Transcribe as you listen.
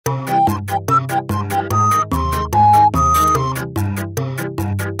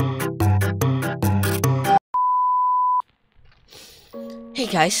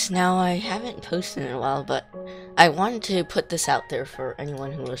guys, now I haven't posted in a while, but I wanted to put this out there for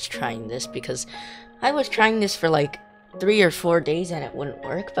anyone who was trying this, because I was trying this for like 3 or 4 days and it wouldn't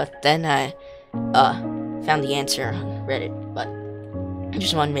work, but then I found the answer on Reddit, but I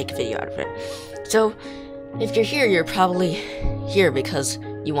just wanted to make a video out of it. So, if you're here, you're probably here because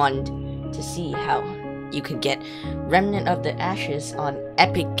you wanted to see how you could get Remnant of the Ashes on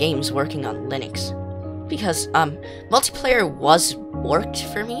Epic Games working on Linux. Because, multiplayer was worked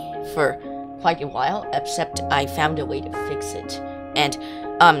for me for quite a while, except I found a way to fix it. And,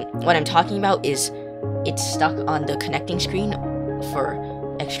 what I'm talking about is it's stuck on the connecting screen for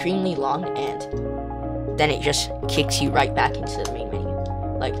extremely long, and then it just kicks you right back into the main menu.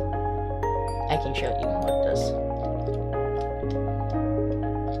 Like, I can show you what it does.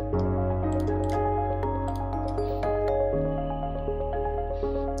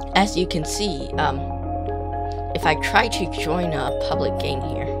 As you can see, if I try to join a public game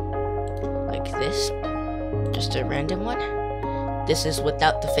here, like this, just a random one, this is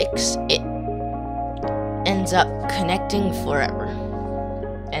without the fix, it ends up connecting forever,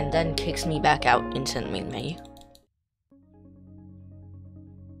 and then kicks me back out into the main menu.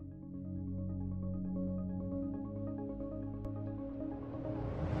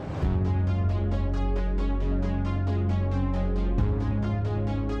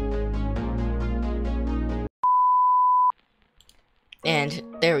 And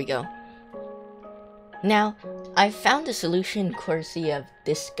there we go. Now, I found a solution courtesy of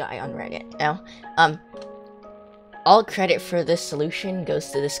this guy on Reddit. Now, all credit for this solution goes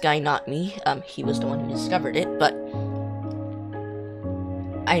to this guy, not me. He was the one who discovered it, but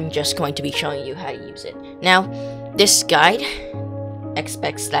I'm just going to be showing you how to use it. Now, this guide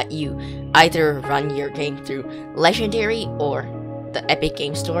expects that you either run your game through Legendary or the Epic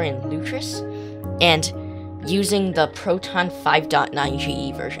Game Store in Lutris, and using the Proton 5.9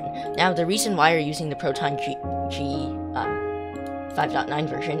 GE version. Now, the reason why you're using the Proton GE 5.9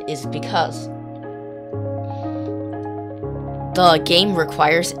 version is because the game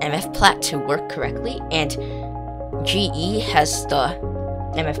requires MFPlat to work correctly, and GE has the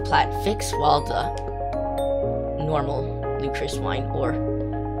MFPlat fix while the normal Lutris wine or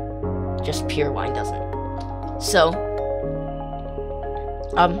just pure wine doesn't. So,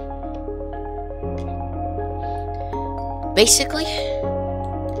 basically,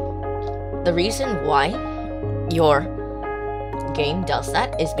 the reason why your game does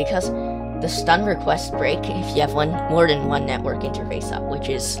that is because the stun requests break if you have more than one network interface up, which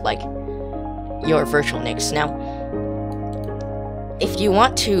is like your virtual NICs. Now, if you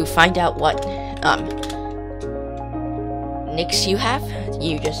want to find out what NICs you have,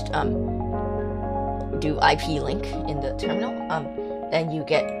 you just do IP link in the terminal, then you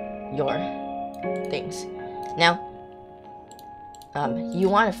get your things. Now, you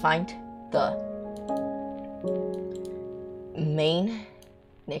want to find the main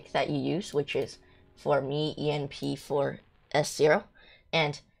NIC that you use, which is for me ENP4S0,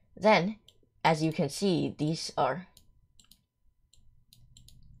 and then, as you can see, these are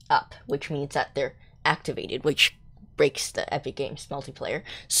up, which means that they're activated, which breaks the Epic Games multiplayer.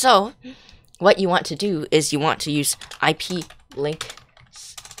 So, what you want to do is you want to use IP link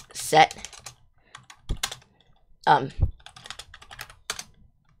set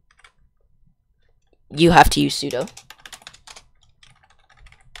you have to use sudo,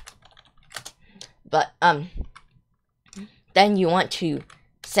 but then you want to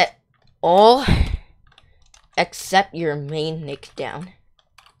set all except your main NIC down,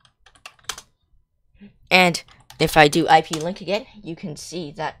 and if I do IP link again, you can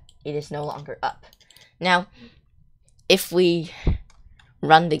see that it is no longer up. Now, if we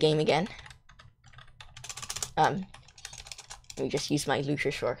run the game again, let me just use my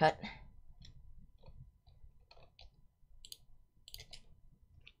Lutris shortcut.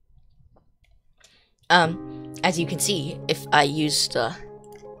 As you can see, if I use the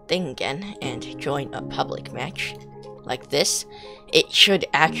thing again and join a public match like this, it should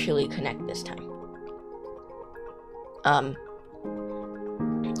actually connect this time.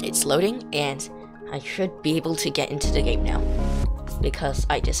 It's loading, and I should be able to get into the game now because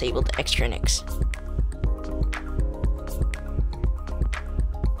I disabled the extra NICs.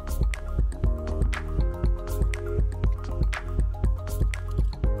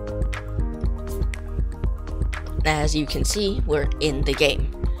 As you can see, we're in the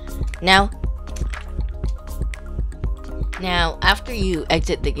game. Now, after you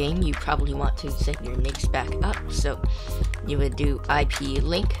exit the game, you probably want to set your NICs back up. So, you would do IP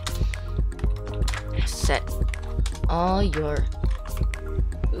link, set all your,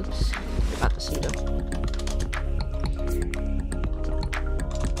 oops, forgot the sudo.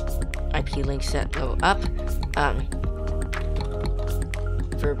 IP links that go up.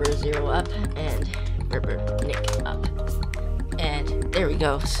 Verber0 up and VerberNick up. And there we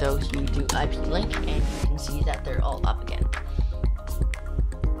go. So you do IP link and you can see that they're all up again.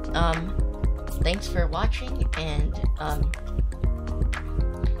 Thanks for watching, and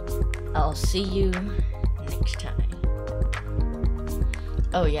I'll see you next time.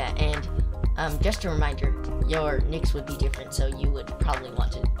 Oh yeah, and just a reminder, your nicks would be different, so you would probably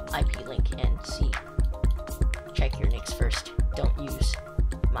want to IP link and check your nicks first. Don't use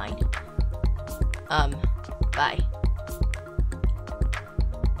mine. Bye.